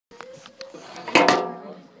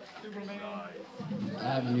I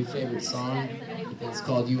have a new favorite song. It's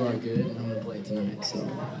called You Are Good, and I'm going to play it tonight. So.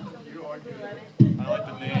 You are good. I like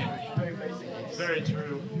the name. Very basic. Very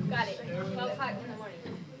true. Got it. 12 o'clock in the morning.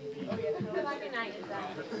 12 o'clock at night is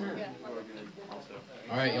that?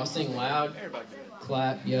 All right, y'all sing loud,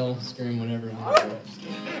 clap, yell, scream, whatever.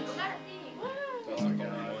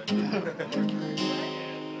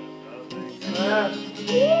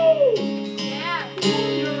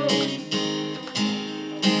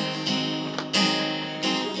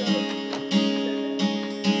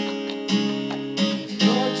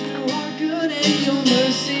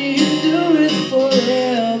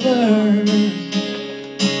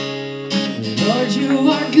 Lord, you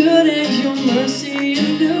are good and your mercy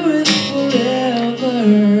endureth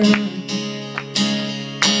forever.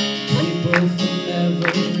 People from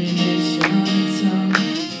every nation and tongue,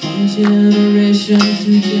 from generation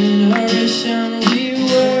to generation, we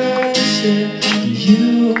worship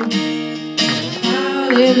you.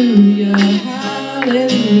 Hallelujah,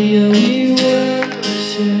 hallelujah, we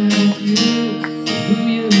worship you, who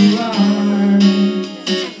you are.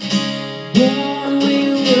 Lord, we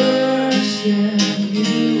worship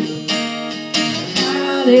you.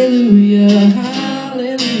 Hallelujah,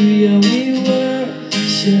 hallelujah, we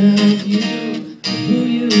worship you, who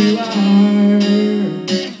you are.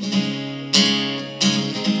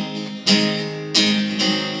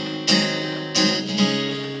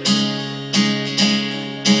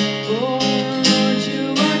 Oh, Lord, you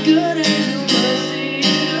are good and your mercy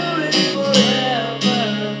endureth forever.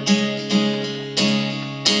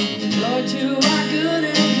 Lord, you are good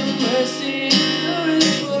and your mercy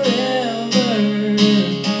endureth forever.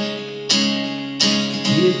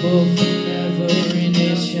 People from every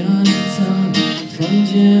nation and tongue, from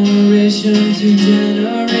generation to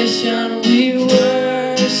generation, we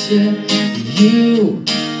worship you.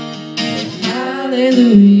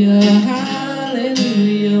 Hallelujah,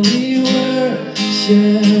 hallelujah, we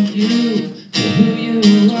worship you for who you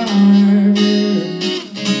are.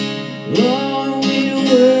 Lord, we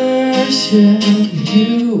worship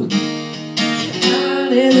you.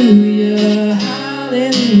 Hallelujah,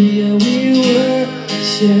 hallelujah, we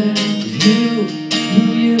worship you, who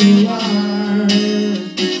you are.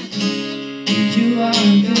 You are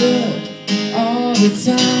good all the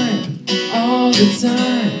time, all the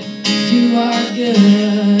time. You are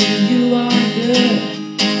good, you are good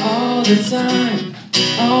all the time,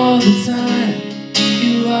 all the time.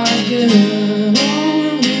 You are good.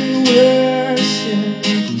 Oh, we worship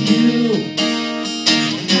you.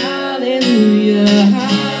 Hallelujah,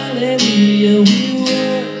 hallelujah, we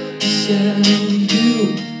worship you,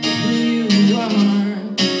 who you are.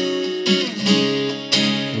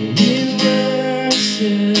 We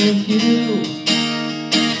worship you.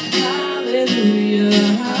 Hallelujah,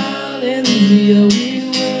 hallelujah, we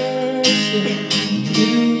worship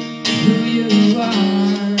you, who you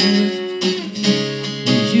are.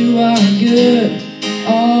 You are good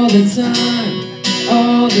all the time,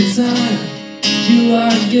 all the time. You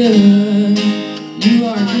are good, you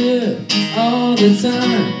are good all the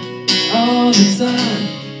time, all the time.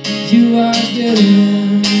 You are good,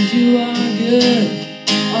 you are good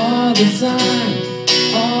all the time,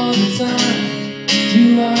 all the time.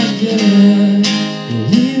 You are good,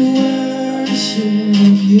 we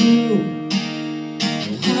worship you.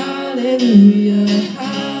 Hallelujah,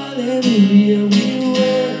 hallelujah, we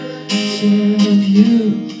worship you,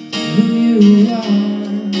 who you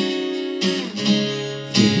are,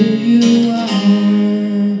 for who you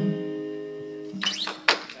are.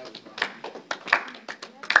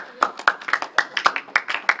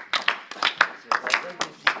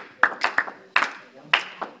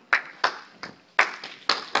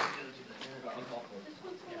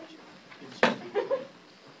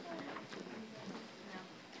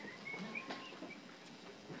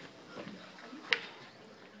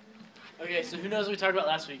 Okay, so who knows what we talked about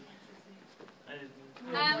last week?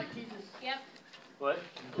 Yep. What?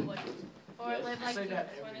 Or Yes. live like Say Jesus.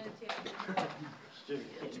 that One of the two.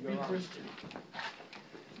 Be Christian.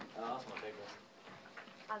 That's my big one.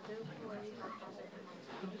 I'll do it for you.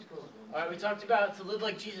 Alright, we talked about to live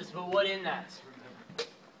like Jesus, but what in that?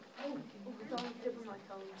 Oh, it's on the tip of my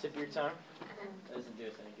tongue. Tip of your tongue? That doesn't do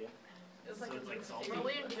us any good. It's like salty. Are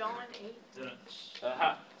we in John 8?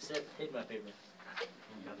 Aha, sit, hit my paper.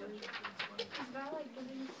 It's about like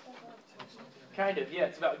giving stuff up. Kind of, yeah,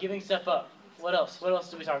 it's about giving stuff up. What else? What else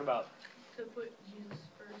did we talk about? To put Jesus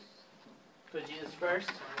first. Put Jesus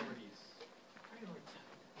first?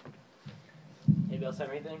 Anybody else have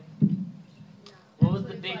anything? No. What was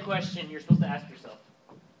the big question you're supposed to ask yourself?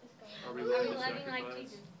 Are we Are willing we to loving like sacrifice?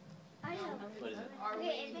 Jesus? I know. What is it? Are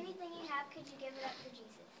Okay, if we? anything you have, could you give it up for Jesus?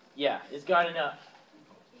 Yeah, is God enough?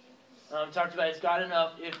 Talked about is God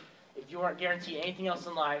enough if you aren't guaranteed anything else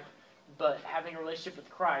in life, but having a relationship with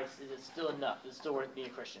Christ, is it still enough? Is it still worth being a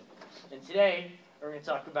Christian? And today, we're going to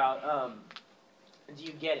talk about, do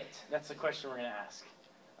you get it? That's the question we're going to ask.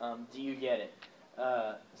 Do you get it?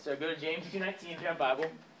 So go to James 2:19 if you have a Bible.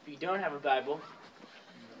 If you don't have a Bible,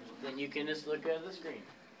 then you can just look at the screen.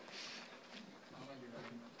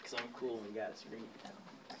 Because I'm cool and got a screen.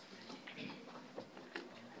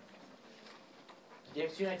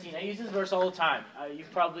 James 2:19. I use this verse all the time.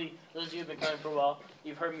 You've probably, those of you who have been coming for a while,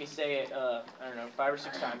 you've heard me say it, 5 or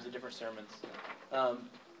 6 times in different sermons.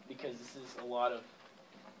 Because this is a lot of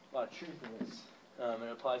truth in this. And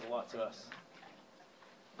it applies a lot to us.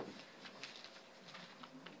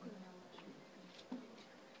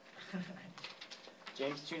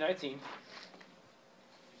 James 2:19.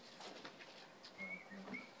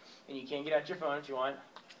 And you can get out your phone if you want.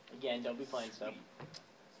 Again, don't be playing stuff.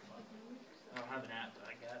 I don't have an app, but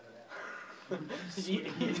I can have an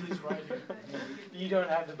app. You don't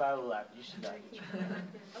have the Bible app. You should not get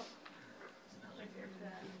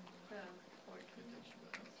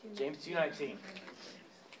your James 2:19.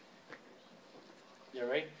 You all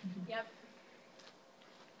right? Yep.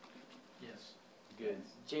 Yes. Good.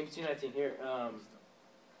 James 2:19 here.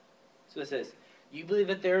 So it says, "You believe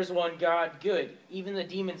that there is one God, good. Even the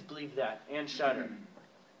demons believe that and shudder."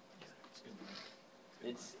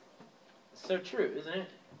 It's so true, isn't it?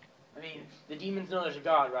 I mean, the demons know there's a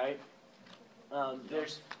God, right?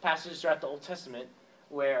 There's passages throughout the Old Testament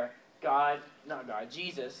where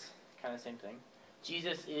Jesus, kind of the same thing.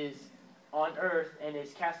 Jesus is on earth and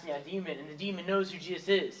is casting out a demon, and the demon knows who Jesus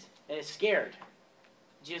is and is scared.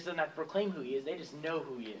 Jesus doesn't have to proclaim who he is; they just know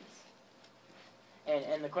who he is.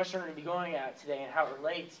 And the question we're going to be going at today and how it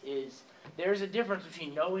relates is there's a difference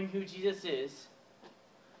between knowing who Jesus is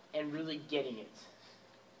and really getting it.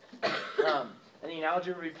 And the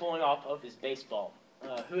analogy we'll be pulling off of is baseball.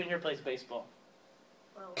 Who in here plays baseball?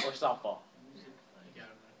 Or softball?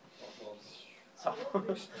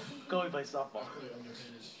 Softball. Chloe plays softball.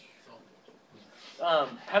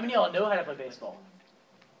 How many of y'all know how to play baseball?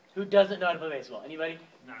 Who doesn't know how to play baseball? Anybody?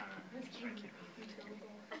 Nah.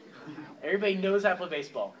 Everybody knows how to play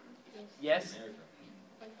baseball. Yes?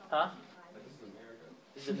 Huh?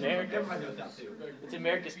 This is America. It's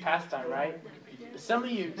America's pastime, right? Some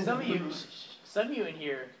of you in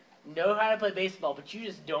here know how to play baseball, but you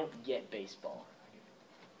just don't get baseball.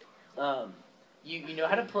 You know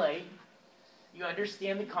how to play. You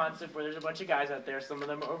understand the concept where there's a bunch of guys out there. Some of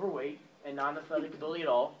them are overweight and non-athletic ability at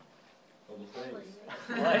all.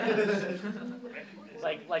 What?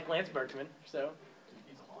 like Lance Berkman. So,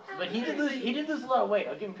 but he did lose a lot of weight.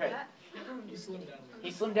 I'll give him credit. He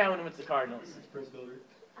slimmed down when he went to the Cardinals. I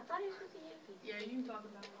thought he was with the Yankees. Yeah, you can talk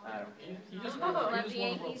about it. I don't. He just won a World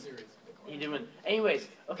Series. He did win. Anyways,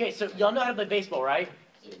 okay, so y'all know how to play baseball, right?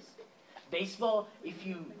 Yes. Baseball, if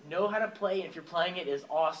you know how to play and if you're playing it, is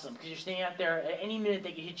awesome because you're standing out there. At any minute,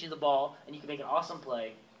 they can hit you the ball and you can make an awesome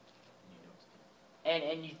play.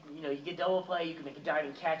 And you get double play. You can make a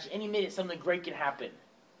diving catch. Any minute, something great can happen.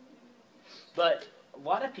 But a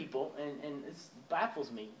lot of people, and this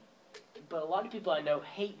baffles me, but a lot of people I know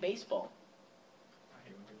hate baseball. I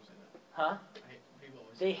hate when people say that. Huh? I hate when people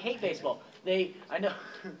always They hate baseball. I know.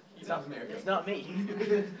 It's not me.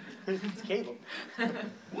 It's cable.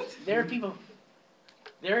 There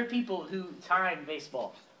are people who time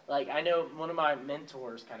baseball. Like, I know one of my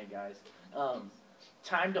mentors kind of guys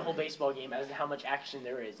timed a whole baseball game as to how much action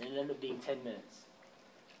there is, and it ended up being 10 minutes.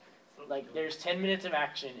 Like, there's 10 minutes of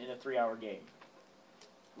action in a 3-hour game.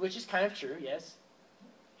 Which is kind of true, yes.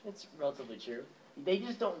 It's relatively true. They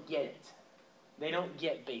just don't get it. They don't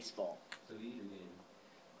get baseball. So the easier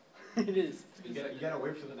game. It is. You gotta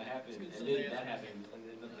wait for them to happen, and then that happens, and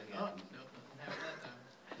then nothing Oh, happens. nope, nothing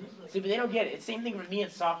happened that time. See, but they don't get it. It's the same thing for me in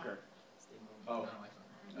soccer. Oh. I don't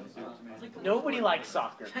like that. Nobody likes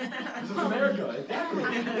soccer. This is America,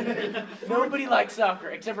 exactly. Nobody likes soccer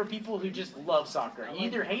except for people who just love soccer. You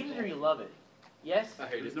either hate it or you love it. Yes? I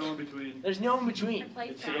hate it. There's no in between. There's no in between.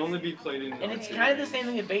 It should only be played in. And it's kind of the same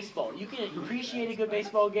thing in baseball. You can appreciate a good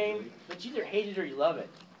baseball game, but you either hate it or you love it.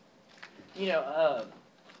 You know,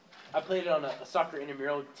 I played on a soccer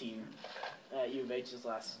intramural team at U of H this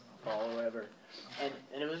last fall or whatever. And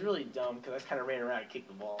it was really dumb because I just kind of ran around and kicked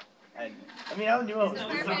the ball. And, I mean, I don't know.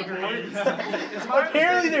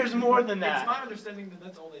 Apparently there's more than It's that. my understanding that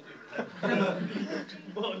that's all they do.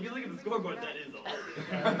 Well, if you look at the scoreboard, that is all.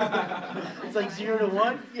 It's like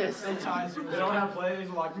 0-1? Yes. They tie They don't have plays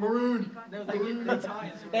like maroon. No, they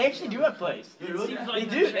tie. They actually do have plays. Really? Seems They like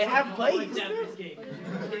do. that- They have plays. Like that this game.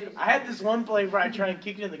 I had this one play where I tried and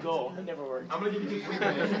kick it in the goal. It never worked. I'm gonna give you 2 free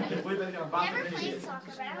minutes. Never played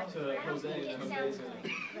soccer, but I like To Jose, and it. Jose's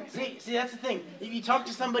Sounds See, that's the thing. If you talk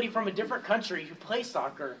to somebody from a different country who plays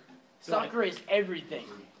soccer, soccer is everything.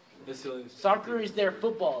 Soccer is their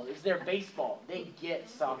football. It's their baseball. They get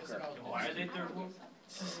soccer. Why are they third world?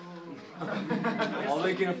 All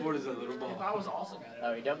they can afford is a little If ball. I was also got it.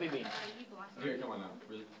 Oh, don't be mean. Here, come on now.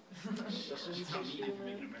 Really?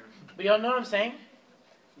 But y'all know what I'm saying?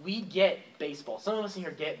 We get baseball. Some of us in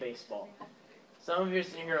here get baseball. Some of you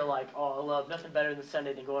sitting here are like, oh, I love nothing better than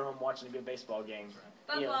Sunday than going home watching a good baseball game.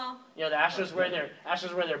 football. You know, the Astros wear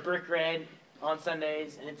their brick red on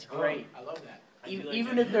Sundays, and it's great. I love that.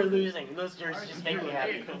 Even if they're losing, those jerseys just make me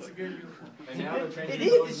happy. It's a good uniform. And now they're It changing is.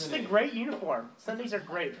 clothes It's just and a great uniform. Sundays are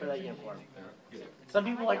great for that uniform. Some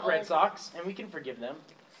people like Red Sox, and we can forgive them.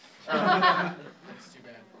 That's too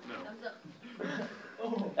bad.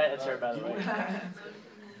 That's her, by the way.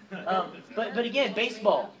 But again,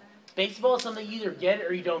 baseball. Baseball is something you either get it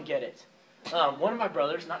or you don't get it. One of my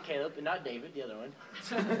brothers, not Caleb and not David, the other one.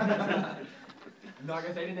 I'm not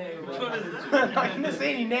gonna say the name. I'm not going to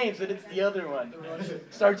say any names, but it's the other one.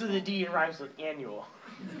 Starts with a D and rhymes with annual.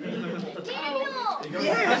 Daniel!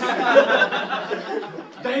 Yes!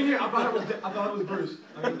 Dang it! I thought it was Bruce.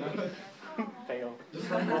 Fail.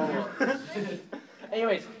 Just like normal.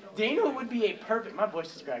 Anyways, Daniel would be a perfect. My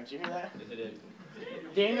voice is cracked. Did you hear that? Yes, it is.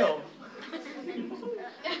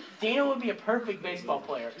 Daniel would be a perfect baseball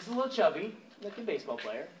player. He's a little chubby, like a baseball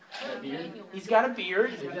player. Beard? He's got a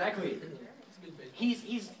beard. Exactly.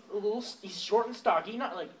 He's short and stocky,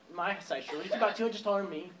 not like my size short. He's about 2 inches taller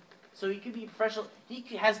than me, so he could be a professional.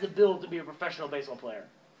 Has the build to be a professional baseball player.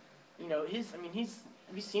 You know, have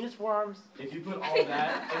you seen his forearms? If you put all of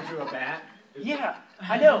that into a bat, Yeah,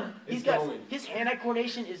 I know. It's going. His hand-eye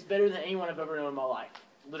coordination is better than anyone I've ever known in my life.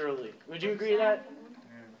 Literally. Would you agree with that?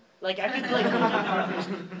 Like, I could play.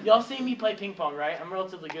 Y'all see me play ping pong, right? I'm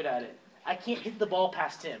relatively good at it. I can't hit the ball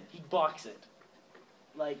past him. He blocks it.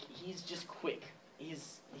 Like, he's just quick.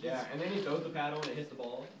 yeah, and then he throws the paddle and it hits the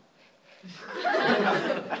ball.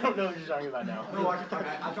 I don't know what you're talking about now. No, I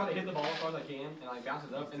try to hit the ball as far as I can, and I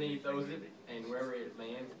bounces up, and then he throws it, and wherever it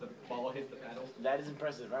lands, the ball hits the paddle. That is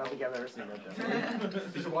impressive. I don't think I've ever seen that though.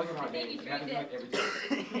 You should watch one of our games. It happens like every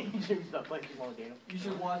time. You should stop playing ping pong, Daniel. You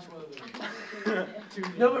should watch one of the two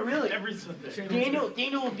No, but really, Every Sunday.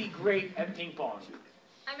 Daniel would be great at ping pong.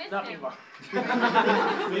 I miss Not ping him. pong.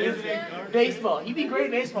 Baseball. He'd be great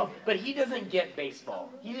at baseball, but he doesn't get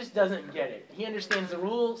baseball. He just doesn't get it. He understands the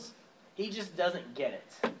rules. He just doesn't get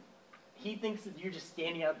it. He thinks that you're just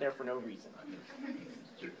standing out there for no reason.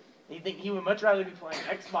 He would much rather be playing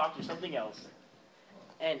Xbox or something else.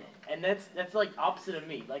 And that's like opposite of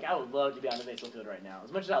me. Like, I would love to be on the baseball field right now.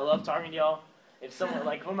 As much as I love talking to y'all, if someone,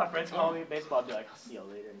 like, one of my friends call me baseball, I'd be like, I'll see y'all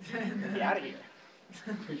later. Get out of here.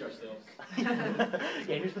 Preach ourselves. Yeah,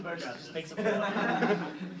 here's the verse. Just make something up.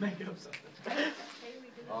 make up something.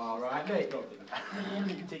 All right, Nate. Go.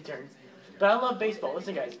 We can take turns. But I love baseball.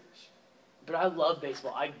 Listen, guys. But I love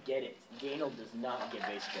baseball. I get it. Daniel does not get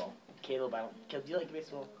baseball. Caleb, Caleb, do you like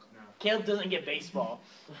baseball? No. Caleb doesn't get baseball.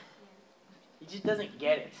 He just doesn't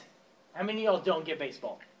get it. How many of y'all don't get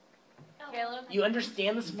baseball? Caleb? You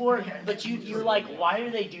understand the sport, but you're like, why do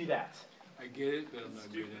they do that? I get it, but I'm not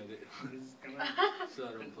good at it. So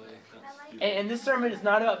I don't play. And this sermon is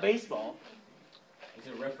not about baseball. It's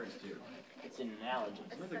a reference to. It's an analogy.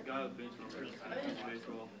 I'm like a guy with bench warmers in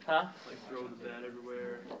baseball. Huh? Like throw the bat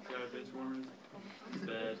everywhere. Guy with bench warmers. It's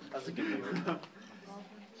bad. That's a good word.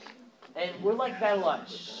 And we're like that a lot.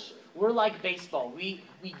 Shh. We're like baseball. We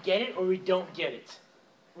get it or we don't get it.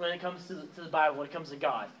 When it comes to the Bible, when it comes to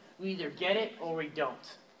God. We either get it or we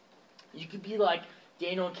don't. You could be like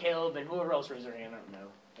Daniel and Caleb and whoever else raised their hand. I don't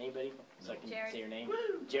know. Anybody? So I can Jared. say your name.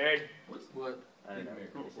 Jared. What? I don't know.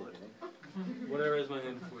 Whatever is my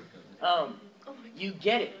name for. You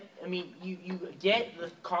get it. I mean, you get the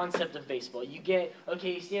concept of baseball. You get,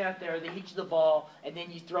 okay, you stand out there, they hit you the ball, and then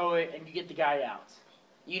you throw it, and you get the guy out.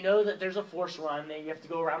 You know that there's a forced run, that you have to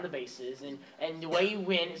go around the bases, and the way you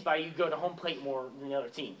win is by you go to home plate more than the other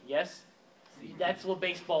team. Yes? That's what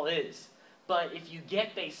baseball is. But if you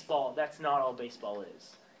get baseball, that's not all baseball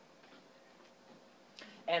is.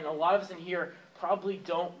 And a lot of us in here probably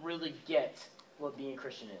don't really get what being a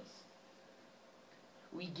Christian is.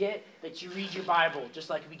 We get that you read your Bible just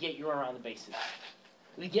like we get you run around the bases.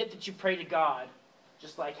 We get that you pray to God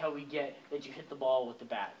just like how we get that you hit the ball with the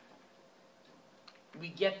bat. We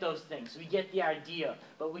get those things. We get the idea,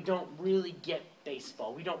 but we don't really get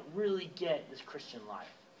baseball. We don't really get this Christian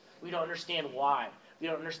life. We don't understand why. We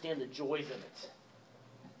don't understand the joys of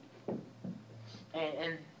it.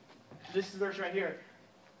 And this verse right here,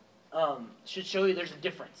 should show you there's a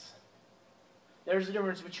difference. There's a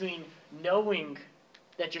difference between knowing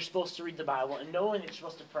that you're supposed to read the Bible and knowing that you're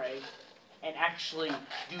supposed to pray and actually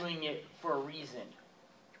doing it for a reason.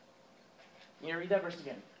 You know, read that verse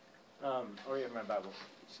again. Or read my Bible,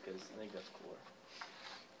 just because I think that's cooler.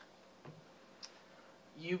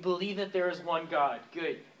 You believe that there is one God.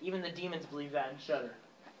 Good. Even the demons believe that and shudder.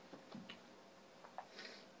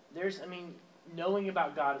 Knowing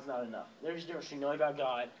about God is not enough. There's a difference between knowing about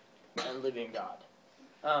God and living God.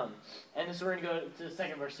 And this, we're going to go to the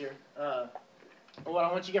second verse here. What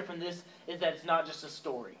I want you to get from this is that it's not just a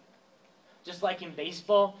story. Just like in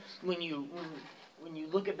baseball, when you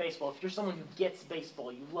look at baseball, if you're someone who gets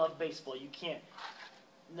baseball, you love baseball,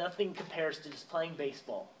 nothing compares to just playing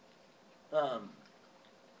baseball.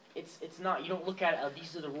 It's not, you don't look at it,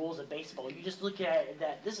 these are the rules of baseball. You just look at it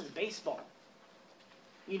that this is baseball.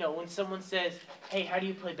 You know, when someone says, hey, how do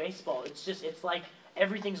you play baseball? It's like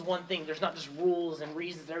everything's one thing. There's not just rules and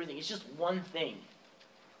reasons and everything. It's just one thing.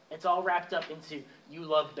 It's all wrapped up into you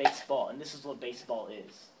love baseball, and this is what baseball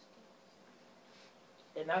is.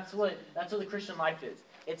 And that's what the Christian life is.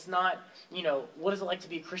 It's not, what is it like to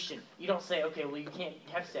be a Christian? You don't say, okay, well, you can't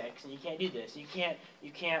have sex, and you can't do this, you can't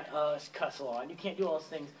cuss a lot, and you can't do all those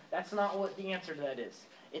things. That's not what the answer to that is.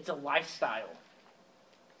 It's a lifestyle.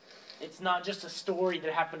 It's not just a story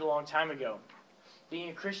that happened a long time ago. Being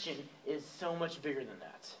a Christian is so much bigger than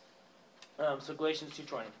that. So Galatians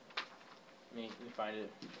 2:20. Let me find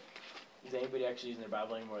it. Is anybody actually using their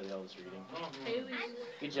Bible anymore, or are they all just reading?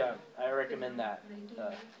 Good job. I recommend that.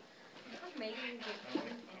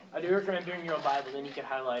 I do recommend bringing your own Bible, then you can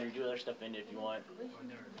highlight or do other stuff in it if you want.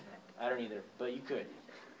 I don't either, but you could.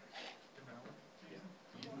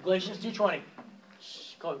 Galatians 2:20.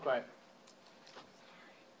 Shh, call it quiet.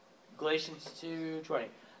 Galatians 2:20.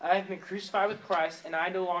 I have been crucified with Christ, and I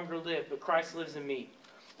no longer live, but Christ lives in me.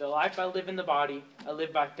 The life I live in the body, I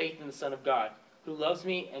live by faith in the Son of God, who loves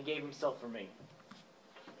me and gave himself for me.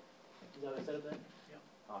 Is that what I said up there? Yeah.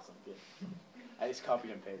 Awesome, good. I just copied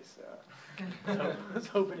and pasted, so I was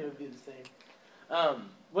hoping it would be the same.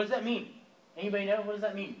 What does that mean? Anybody know? What does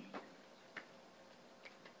that mean?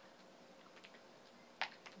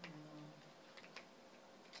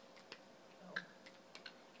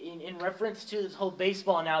 In reference to this whole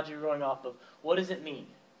baseball analogy we're going off of, what does it mean?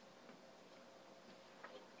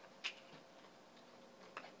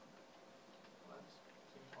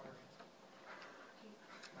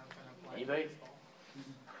 Anybody?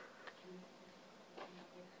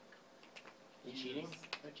 You cheating?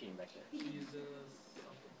 They're cheating back there.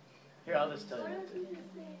 Here, I'll just tell you.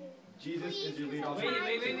 Jesus is your leader.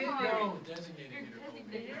 Wait. No, designating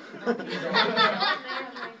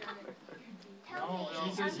Tell me.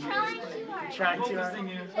 Jesus, I'm trying too hard. Trying too hard.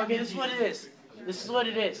 Okay, this is what it is. This is what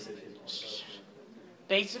it is.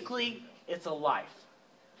 Basically, it's a life.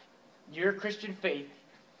 Your Christian faith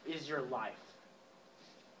is your life.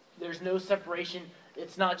 There's no separation.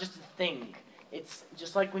 It's not just a thing. It's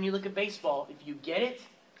just like when you look at baseball. If you get it,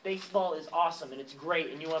 baseball is awesome and it's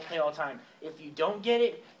great and you want to play all the time. If you don't get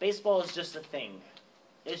it, baseball is just a thing.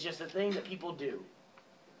 It's just a thing that people do.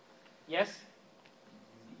 Yes?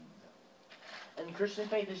 And the Christian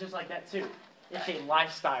faith is just like that too. It's a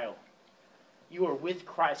lifestyle. You are with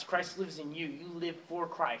Christ. Christ lives in you. You live for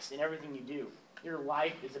Christ in everything you do. Your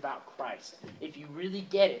life is about Christ. If you really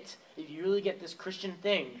get it, if you really get this Christian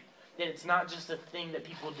thing, then it's not just a thing that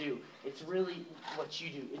people do. It's really what you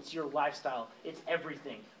do. It's your lifestyle. It's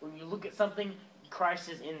everything. When you look at something, Christ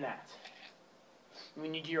is in that.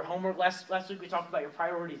 When you do your homework, last week we talked about your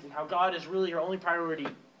priorities and how God is really your only priority,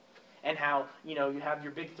 and how, you have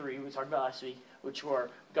your big three we talked about last week, which were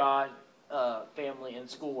God, family, and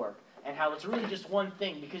schoolwork. And how it's really just one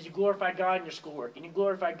thing, because you glorify God in your schoolwork, and you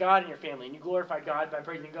glorify God in your family, and you glorify God by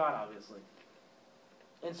praising God, obviously.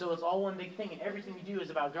 And so it's all one big thing, and everything you do is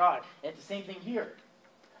about God. And it's the same thing here.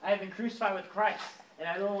 I have been crucified with Christ, and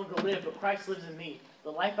I no longer live, but Christ lives in me.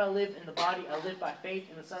 The life I live in the body, I live by faith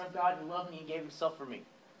in the Son of God who loved me and gave himself for me.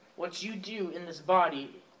 What you do in this body,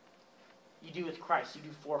 you do with Christ. You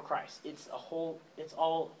do for Christ. It's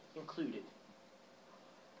all included.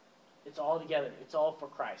 It's all together. It's all for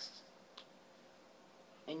Christ.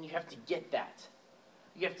 And you have to get that.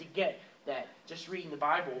 You have to get that just reading the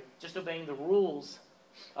Bible, just obeying the rules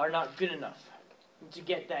are not good enough. To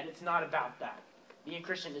get that, it's not about that. Being a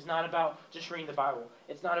Christian is not about just reading the Bible.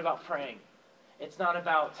 It's not about praying. It's not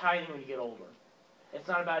about tithing when you get older. It's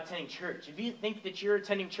not about attending church. If you think that you're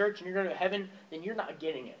attending church and you're going to heaven, then you're not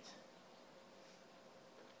getting it.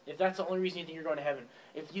 If that's the only reason you think you're going to heaven.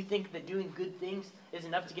 If you think that doing good things is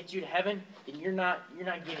enough to get you to heaven, then you're not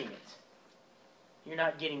getting it. You're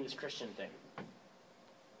not getting this Christian thing.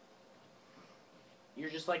 You're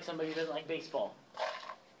just like somebody who doesn't like baseball,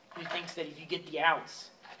 who thinks that if you get the outs,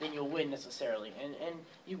 then you'll win necessarily. And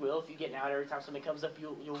you will. If you get an out every time somebody comes up,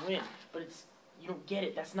 you'll win. But you don't get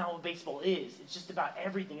it. That's not what baseball is. It's just about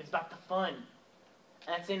everything. It's about the fun.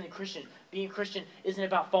 And that's in the Christian. Being a Christian isn't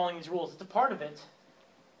about following these rules. It's a part of it.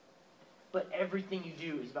 But everything you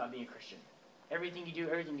do is about being a Christian. Everything you do,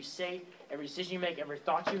 everything you say, every decision you make, every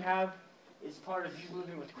thought you have is part of you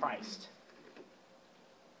living with Christ.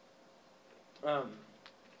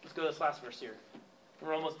 Let's go to this last verse here.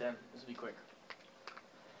 We're almost done. This will be quick.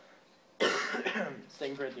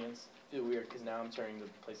 2 Corinthians. I feel weird because now I'm turning the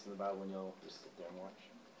places in the Bible and you'll just sit there and watch.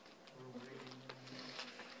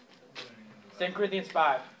 2 Corinthians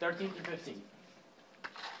 5, 13 through 15.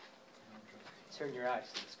 Turn your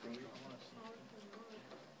eyes to the screen.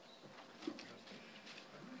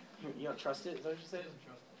 You don't trust it? Is that what you said?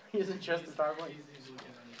 He doesn't trust the PowerPoint?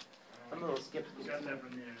 I'm a little skeptical. Got that from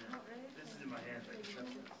the internet. This is in my hands. I can trust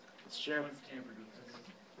this. It's true. Once tampered with this.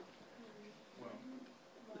 Well,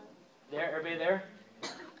 There, everybody there?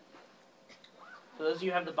 For those of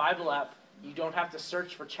you who have the Bible app, you don't have to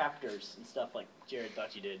search for chapters and stuff like Jared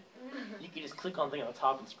thought you did. You can just click on the thing on the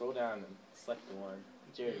top and scroll down and select the one.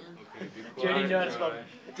 Jared. Okay, be quiet. Jared, you know how to spell,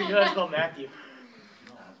 do you know how to spell Matthew?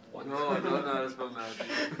 No, I don't know how to spell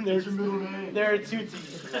Matthew. There's your middle name. There are two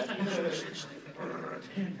T's for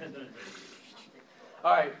Matthew.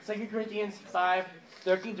 Alright, 2 Corinthians 5,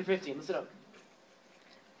 13 to 15. Listen up.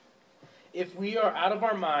 If we are out of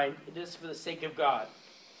our mind, it is for the sake of God.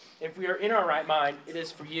 If we are in our right mind, it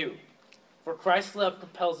is for you. For Christ's love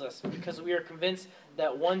compels us, because we are convinced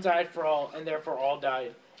that one died for all, and therefore all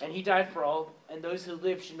died. And he died for all, and those who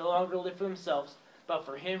live should no longer live for themselves, but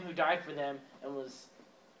for him who died for them and was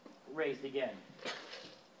raised again.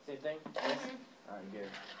 Same thing? Yes? Alright, good.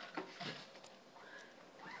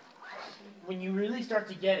 When you really start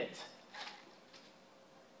to get it,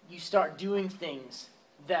 you start doing things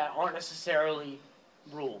that aren't necessarily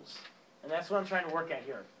rules. And that's what I'm trying to work at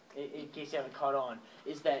here, in case you haven't caught on,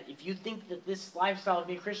 is that if you think that this lifestyle of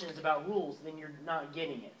being a Christian is about rules, then you're not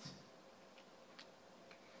getting it.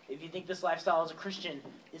 If you think this lifestyle as a Christian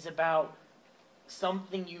is about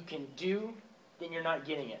something you can do, then you're not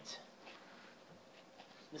getting it.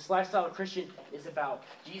 This lifestyle of Christian is about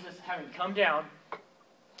Jesus having come down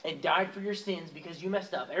and died for your sins because you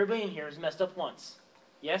messed up. Everybody in here has messed up once.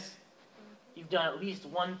 Yes? You've done at least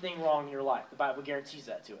one thing wrong in your life. The Bible guarantees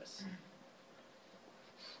that to us.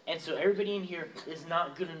 And so everybody in here is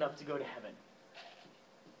not good enough to go to heaven.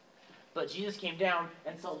 But Jesus came down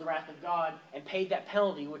and saw the wrath of God and paid that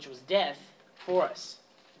penalty, which was death, for us.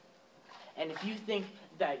 And if you think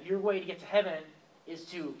that your way to get to heaven is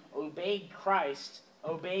to obey Christ,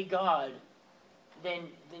 obey God, then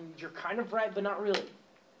you're kind of right, but not really.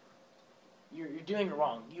 You're doing it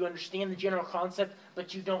wrong. You understand the general concept,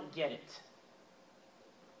 but you don't get it.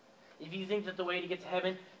 If you think that the way to get to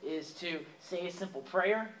heaven is to say a simple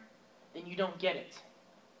prayer, then you don't get it.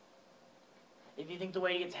 If you think the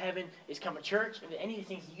way to get to heaven is come to church, and any of these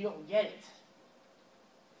things, you don't get it.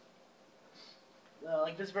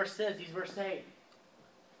 Like this verse says, these verses say,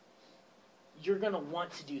 you're going to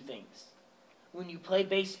want to do things. When you play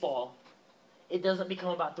baseball, it doesn't become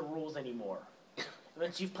about the rules anymore.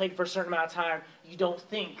 Once you've played for a certain amount of time, you don't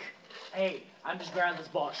think, hey, I'm just grabbing this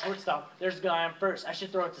ball at shortstop. There's a guy on first. I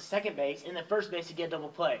should throw it to second base, and then first base to get a double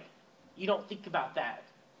play. You don't think about that.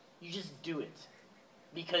 You just do it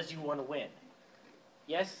because you want to win.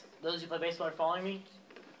 Yes? Those who play baseball are following me?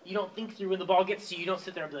 You don't think through when the ball gets to you. You don't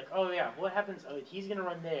sit there and be like, oh, yeah, what happens? Oh, he's going to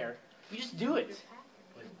run there. You just do it.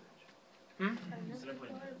 Hmm?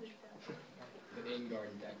 The in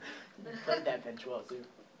garden deck. Played that bench well, too.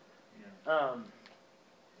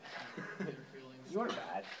 You weren't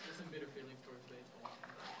bad. There's some bitter feelings towards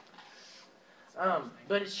baseball.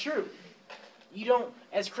 But it's true. You don't,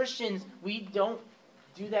 as Christians, we don't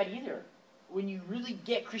do that either. When you really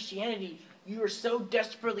get Christianity, you are so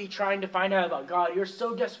desperately trying to find out about God. You're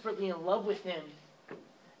so desperately in love with Him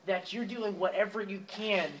that you're doing whatever you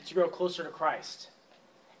can to grow closer to Christ.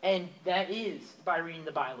 And that is by reading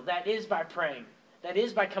the Bible. That is by praying. That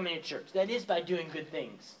is by coming to church. That is by doing good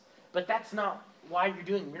things. But that's not why you're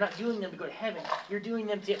doing them. You're not doing them to go to heaven. You're doing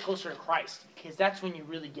them to get closer to Christ, because that's when you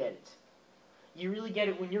really get it. You really get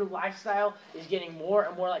it when your lifestyle is getting more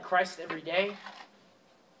and more like Christ every day.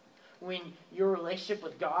 When your relationship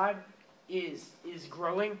with God is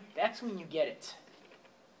growing, that's when you get it.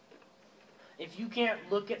 If you can't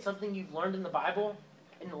look at something you've learned in the Bible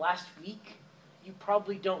in the last week, you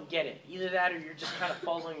probably don't get it. Either that or you're just kind of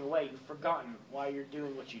following away. You've forgotten why you're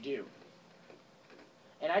doing what you do.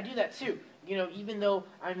 And I do that too. You know, even though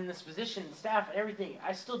I'm in this position, staff, and everything,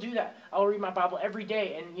 I still do that. I'll read my Bible every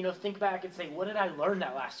day and, you know, think back and say, what did I learn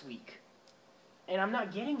that last week? And I'm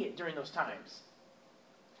not getting it during those times.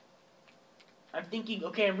 I'm thinking,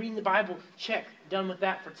 okay, I'm reading the Bible, check, done with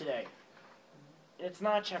that for today. And it's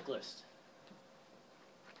not a checklist.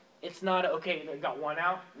 It's not, okay, we got 1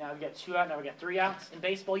 out, now we got 2 out, now we got 3 outs. In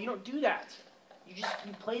baseball, you don't do that. You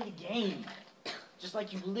play the game. Just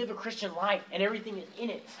like you live a Christian life, and everything is in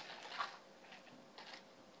it.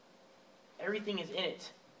 Everything is in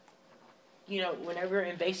it. You know, whenever you're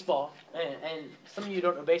in baseball, and some of you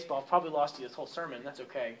don't know baseball, I've probably lost you this whole sermon, that's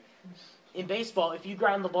okay. In baseball, if you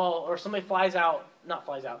ground the ball, or somebody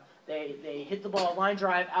they hit the ball, line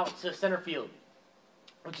drive out to center field,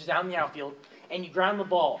 which is out in the outfield, and you ground the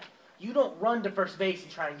ball, you don't run to first base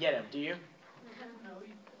and try and get him, do you?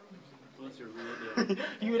 Unless you're really good.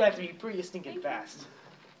 You would have to be pretty stinking fast.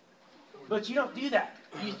 But you don't do that.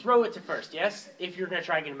 You throw it to first, yes? If you're going to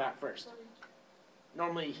try and get him out first.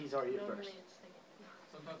 Normally, he's already at first.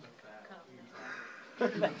 Sometimes they're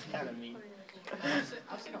fat. That's kind of mean.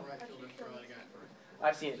 I've seen a right fielder throw at a guy at first.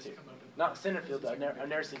 I've seen it too. Not center field, though. I've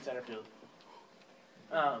never seen center field.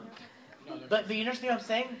 But you understand what I'm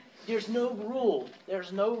saying? There's no rule.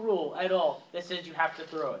 There's no rule at all that says you have to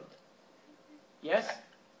throw it. Yes?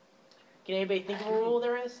 Can anybody think of a rule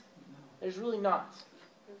there is? There's really not.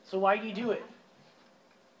 So why do you do it?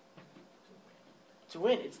 To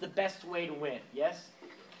win. It's the best way to win. Yes?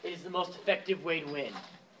 It is the most effective way to win.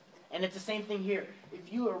 And it's the same thing here.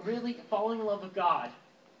 If you are really falling in love with God,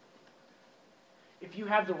 if you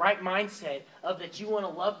have the right mindset of that you want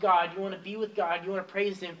to love God, you want to be with God, you want to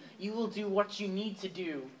praise Him, you will do what you need to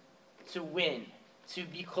do to win, to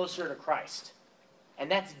be closer to Christ. And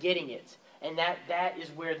that's getting it. And that is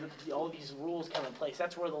where all these rules come in place.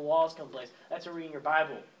 That's where the laws come in place. That's where reading your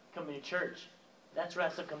Bible, coming to church. That's where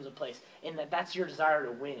that stuff comes in place. And that's your desire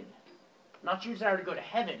to win. Not your desire to go to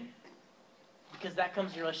heaven, because that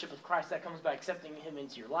comes in your relationship with Christ. That comes by accepting Him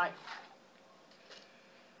into your life.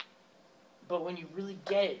 But when you really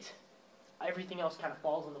get it, everything else kind of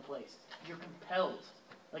falls into place. You're compelled.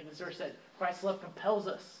 Like the verse said, Christ's love compels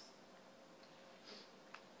us.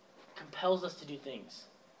 Compels us to do things.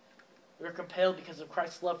 We're compelled because of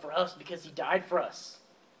Christ's love for us, because He died for us.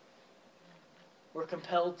 We're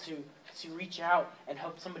compelled to reach out and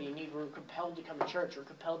help somebody in need. We're compelled to come to church. We're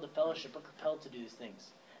compelled to fellowship. We're compelled to do these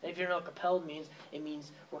things. And if you know what compelled means, it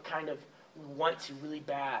means we want to really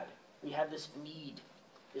bad. We have this need,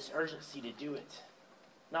 this urgency to do it.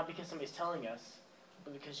 Not because somebody's telling us,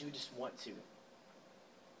 but because you just want to.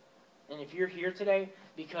 And if you're here today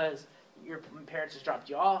because your parents just dropped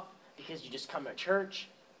you off, because you just come to church,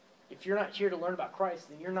 if you're not here to learn about Christ,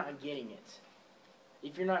 then you're not getting it.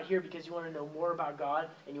 If you're not here because you want to know more about God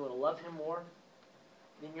and you want to love Him more,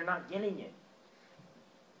 then you're not getting it.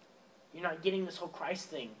 You're not getting this whole Christ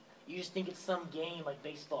thing. You just think it's some game like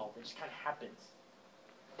baseball that just kind of happens.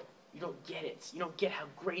 You don't get it. You don't get how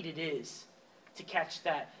great it is to catch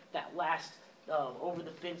that last over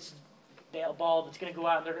the fence ball that's going to go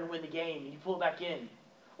out and they're going to win the game, and you pull it back in.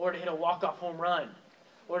 Or to hit a walk-off home run.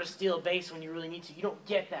 Or to steal a base when you really need to. You don't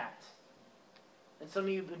get that. And some of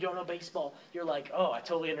you who don't know baseball, you're like, oh, I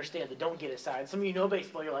totally understand the don't get it side. And some of you know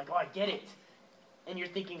baseball, you're like, oh, I get it. And you're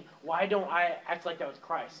thinking, why don't I act like that with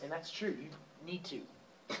Christ? And that's true. You need to.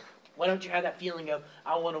 Why don't you have that feeling of,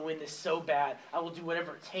 I want to win this so bad. I will do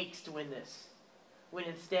whatever it takes to win this. When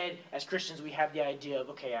instead, as Christians, we have the idea of,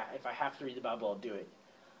 okay, if I have to read the Bible, I'll do it.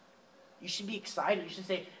 You should be excited. You should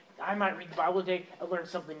say, I might read the Bible today and learn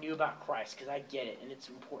something new about Christ because I get it and it's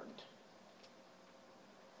important.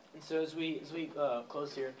 And so as we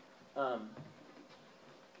close here,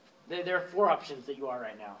 there are 4 options that you are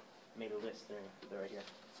right now. I made a list. They're right here.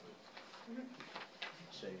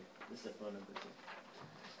 I'll show you. This is a phone number too.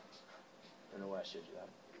 I don't know why I showed you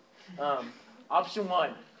that. Option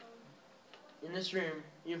 1. In this room,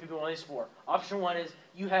 you could be one of these 4. Option 1 is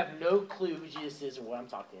you have no clue who Jesus is or what I'm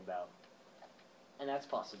talking about. And that's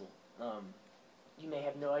possible. You may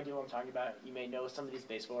have no idea what I'm talking about. You may know some of these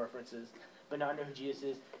baseball references, but not know who Jesus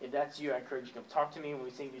is. If that's you, I encourage you to come talk to me when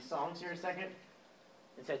we sing these songs here in a second.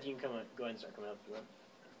 Instead, you can go ahead and start coming up if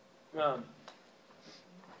you want.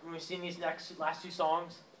 When we sing these last 2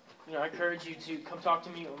 songs, I encourage you to come talk to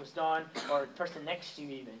me when it's done, or the person next to you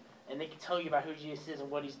even, and they can tell you about who Jesus is and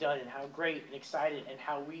what He's done and how great and excited and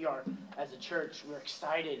how we are as a church. We're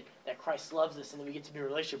excited that Christ loves us and that we get to be in a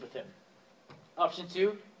relationship with Him. Option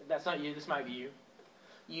 2, if that's not you, this might be you.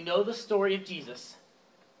 You know the story of Jesus.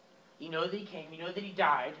 You know that He came. You know that He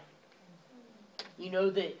died. You know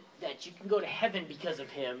that you can go to heaven because of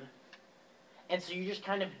Him. And so you're just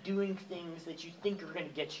kind of doing things that you think are going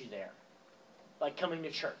to get you there. like coming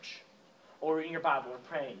to church or reading your Bible or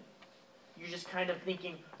praying. You're just kind of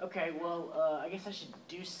thinking, okay, well, I guess I should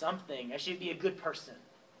do something. I should be a good person.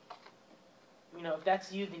 You know, if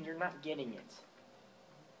that's you, then you're not getting it.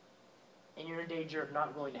 And you're in danger of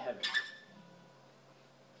not going to heaven.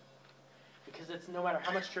 Because it's no matter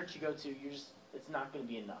how much church you go to, it's not going to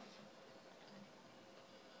be enough.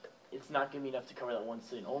 It's not going to be enough to cover that one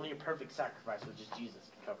sin. Only a perfect sacrifice, which is Jesus,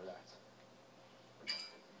 can cover that.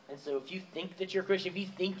 And so if you think that you're a Christian, if you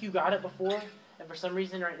think you got it before, and for some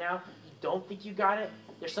reason right now you don't think you got it,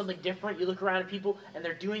 there's something different. You look around at people and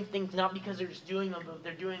they're doing things not because they're just doing them, but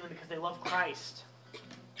they're doing them because they love Christ.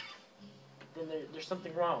 Then there's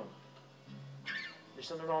something wrong. There's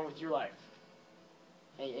something wrong with your life.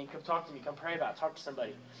 And come talk to me. Come pray about it. Talk to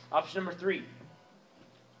somebody. Option number 3.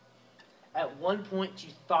 At one point you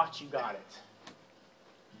thought you got it.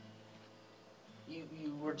 You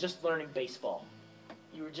were just learning baseball.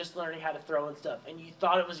 You were just learning how to throw and stuff. And you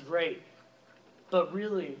thought it was great. But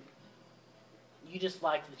really, you just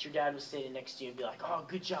liked that your dad was sitting next to you and be like, oh,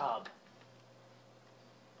 good job.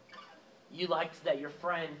 You liked that your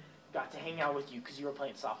friend got to hang out with you because you were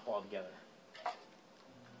playing softball together.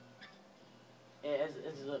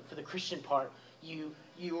 For the Christian part, you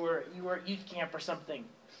were at youth camp or something,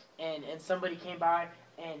 and somebody came by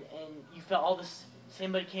and you felt all this.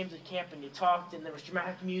 Somebody came to the camp and you talked, and there was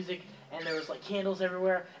dramatic music and there was like candles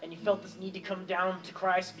everywhere, and you felt this need to come down to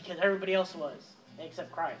Christ because everybody else was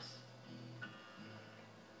except Christ.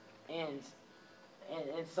 And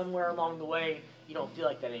somewhere along the way, you don't feel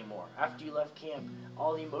like that anymore. After you left camp,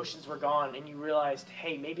 all the emotions were gone, and you realized,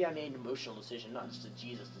 hey, maybe I made an emotional decision, not just a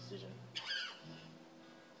Jesus decision.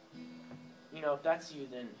 You know, if that's you,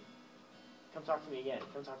 then come talk to me again.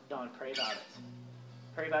 Come talk to Don. Pray about it.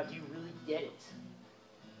 Pray about, do you really get it?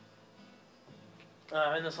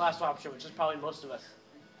 And this last option, which is probably most of us.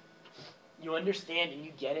 You understand and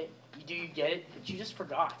you get it. You get it, but you just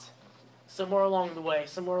forgot. Somewhere along the way,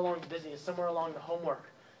 somewhere along the business, somewhere along the homework,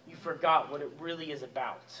 you forgot what it really is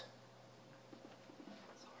about.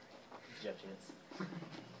 Sorry. Good job, Chance.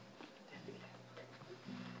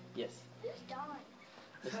 Yes. It's Dawn.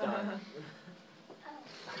 It's Don.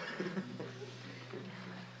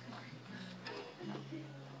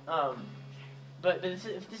 But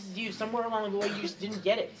if this is you, somewhere along the way you just didn't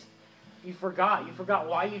get it. You forgot. You forgot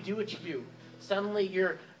why you do what you do. Suddenly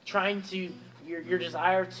you're trying to, your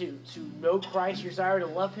desire to know Christ, your desire to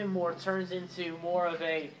love Him more turns into more of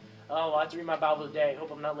a, oh, I have to read my Bible today. Hope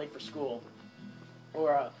I'm not late for school.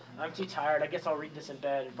 Or I'm too tired. I guess I'll read this in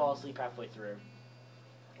bed and fall asleep halfway through.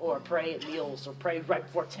 Or pray at meals, or pray right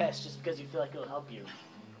before tests just because you feel like it'll help you.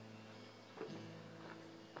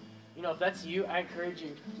 You know, if that's you, I encourage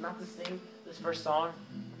you not to sing this first song.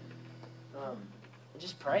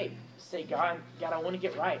 Just pray. Say, God, I want to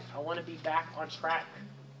get right. I want to be back on track.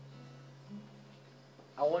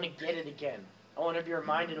 I want to get it again. I want to be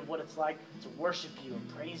reminded of what it's like to worship you and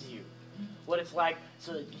praise you. What it's like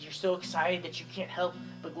so that you're so excited that you can't help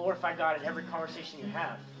but glorify God in every conversation you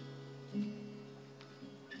have. You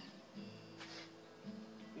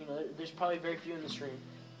know, there's probably very few in this room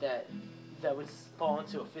that would fall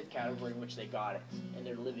into a fifth category in which they got it, and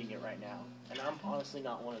they're living it right now. And I'm honestly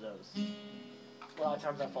not one of those. A lot of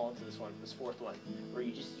times I fall into this fourth one, where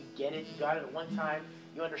you get it, you got it at one time,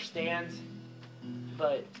 you understand,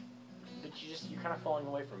 but you're kind of falling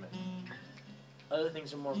away from it. Other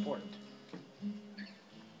things are more important.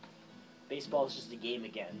 Baseball is just a game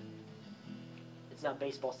again. It's not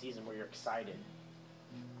baseball season where you're excited.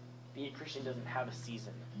 Being a Christian doesn't have a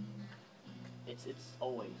season. It's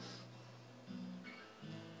always.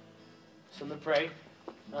 So I'm going to pray,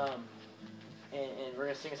 and we're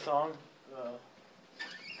going to sing a song.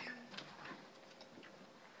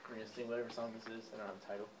 We're going to sing whatever song this is. I don't have a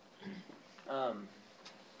title.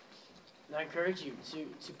 And I encourage you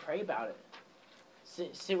to pray about it.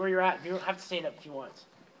 Sit where you're at. You don't have to stand up if you want.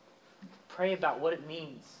 Pray about what it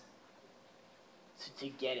means to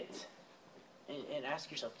get it. And ask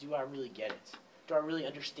yourself, do I really get it? Do I really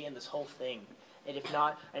understand this whole thing? And if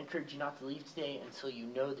not, I encourage you not to leave today until you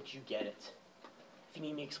know that you get it. If you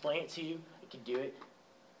need me to explain it to you, I can do it.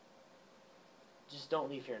 Just don't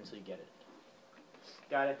leave here until you get it.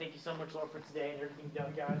 God, I thank you so much, Lord, for today and everything you've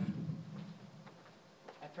done, God.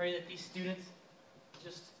 I pray that these students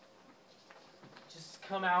just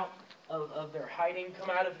come out of their hiding, come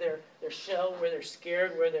out of their shell where they're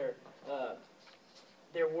scared, where they're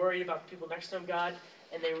worried about the people next to them, God,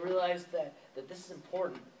 and they realize that this is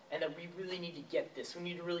important and that we really need to get this. We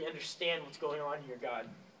need to really understand what's going on here, God.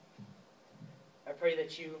 I pray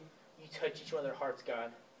that you touch each one of their hearts,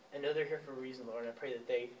 God. I know they're here for a reason, Lord. I pray that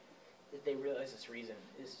they that they realize this reason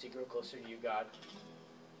is to grow closer to you, God,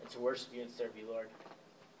 and to worship you and serve you, Lord.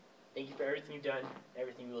 Thank you for everything you've done,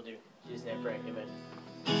 everything you will do. In Jesus' name I pray. Amen.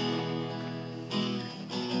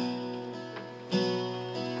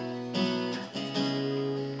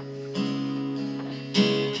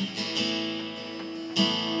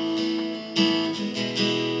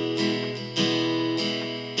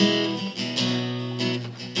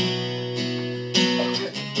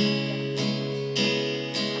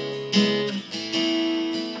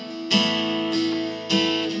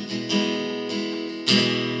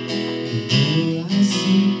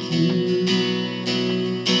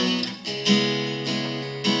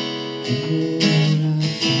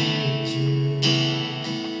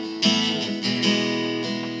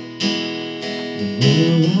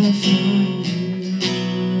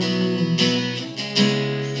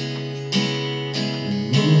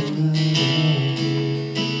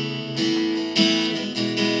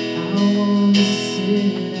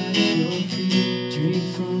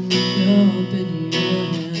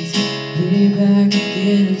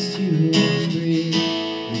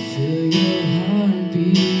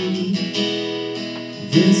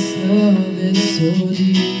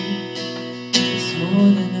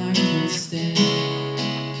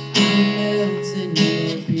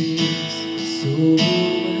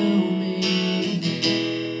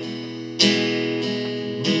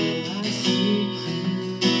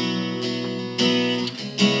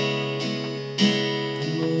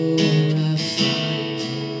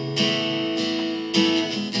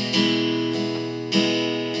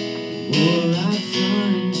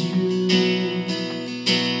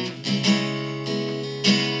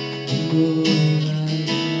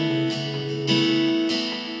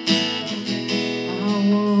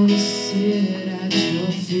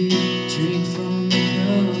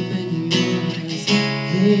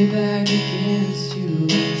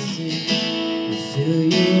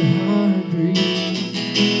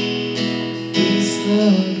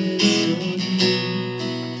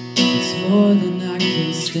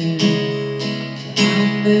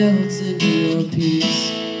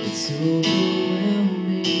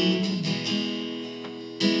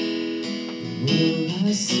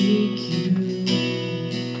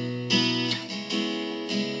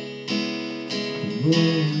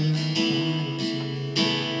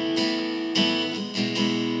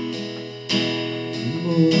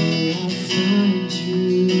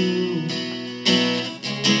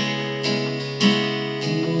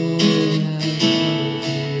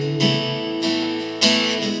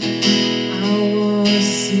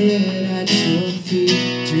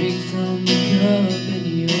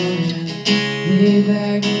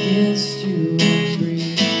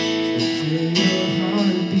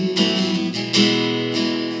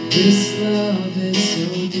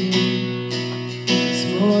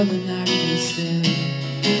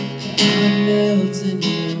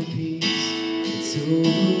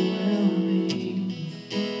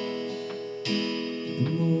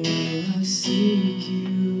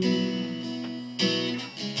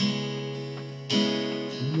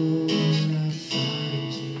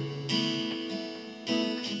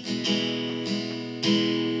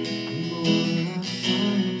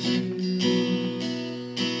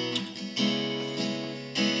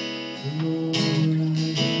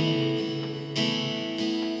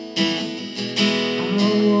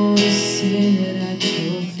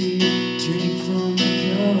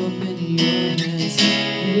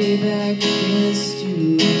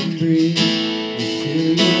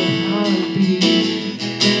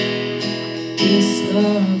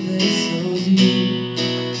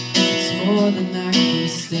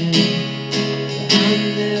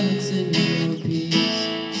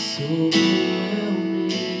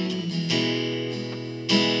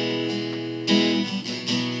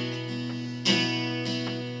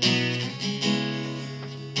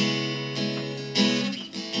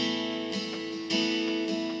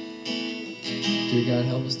 Dear God,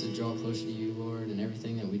 help us to draw closer to you, Lord, in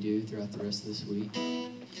everything that we do throughout the rest of this week.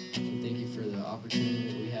 We thank you for the opportunity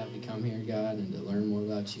that we have to come here, God, and to learn more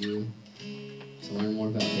about you, to learn more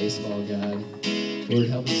about baseball, God. Lord,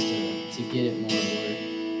 help us to get it more,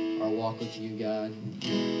 Lord, our walk with you, God,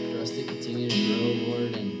 for us to continue to grow,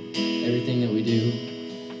 Lord, in everything that we do.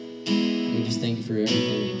 And we just thank you for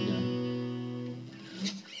everything you've done.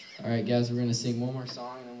 All right, guys, we're going to sing one more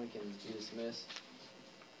song, and then we can be dismissed.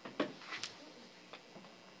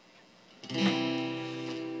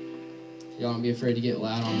 Y'all don't be afraid to get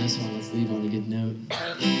loud on this one. Let's leave on a good note.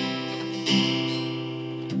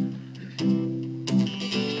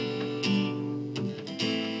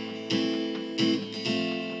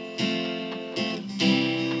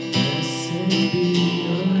 Blessed be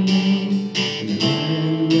your name.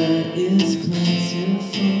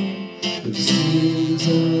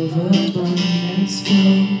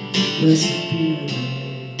 Blessed be your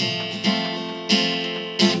name.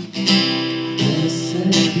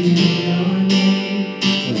 Blessed be your name.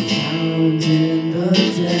 We're found in the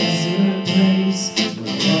desert place.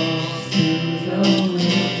 We're walk through the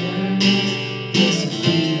wilderness. Blessed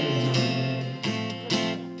be your name.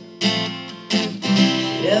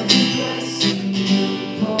 Every blessing you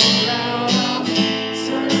pour out, I'll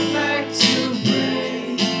turn it back to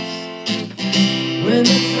praise. When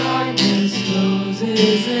the darkness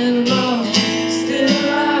closes in love, still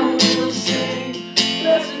I will sing.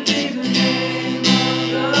 Blessed be the name of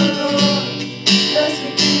the Lord.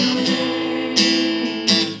 Blessed be your name.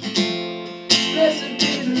 Blessed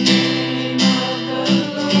be the name of the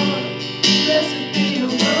Lord. Blessed be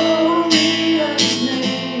your glorious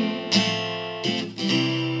name.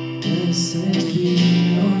 Blessed be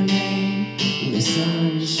your name. The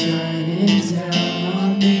sun shining down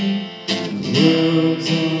on me. The world's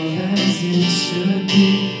all as it should be.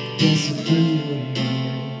 Blessed be your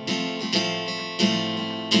name.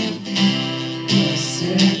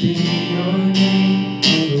 Blessed be your name.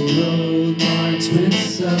 On the road marked with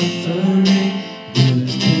suffering,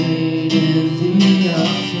 there's pain in the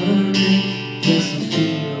offering. Blessed be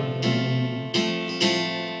your name.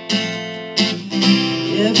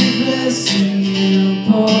 Every blessing you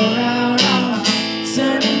pour out, I'll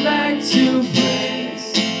turn it back to praise.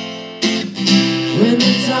 When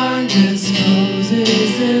the darkness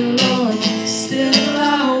closes in, Lord, still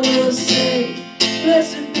I will say,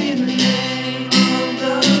 blessed be the name of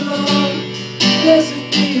the Lord. Blessed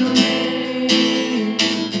be your name.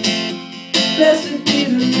 Blessed be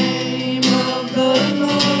the name of the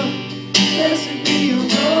Lord. Blessed be your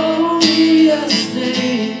glorious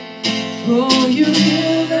name. Oh, you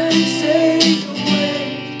give and take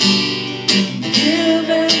away. Give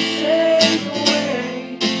and take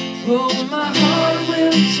away. Oh, my heart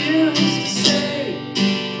will choose to say,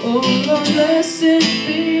 oh Lord, blessed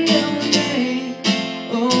be your name.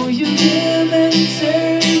 Oh, you give and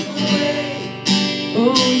take away.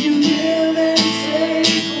 Oh, you give and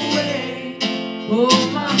take away. Oh,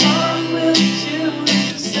 my heart will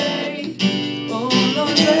choose to say, oh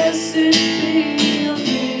Lord, blessed be your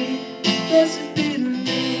name. Blessed be the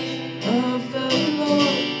name of the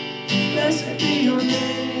Lord. Blessed be your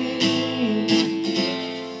name.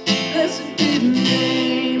 Blessed be the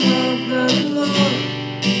name of the Lord.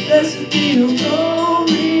 Blessed be your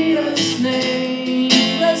glorious name.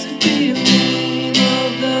 Blessed be the name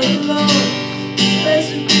of the Lord.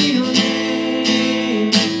 Blessed be your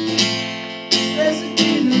name. Blessed be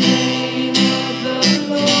the name of the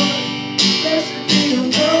Lord. Blessed be your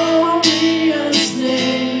glorious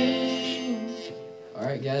name. All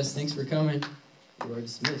right, guys, thanks for coming. You are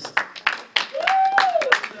dismissed.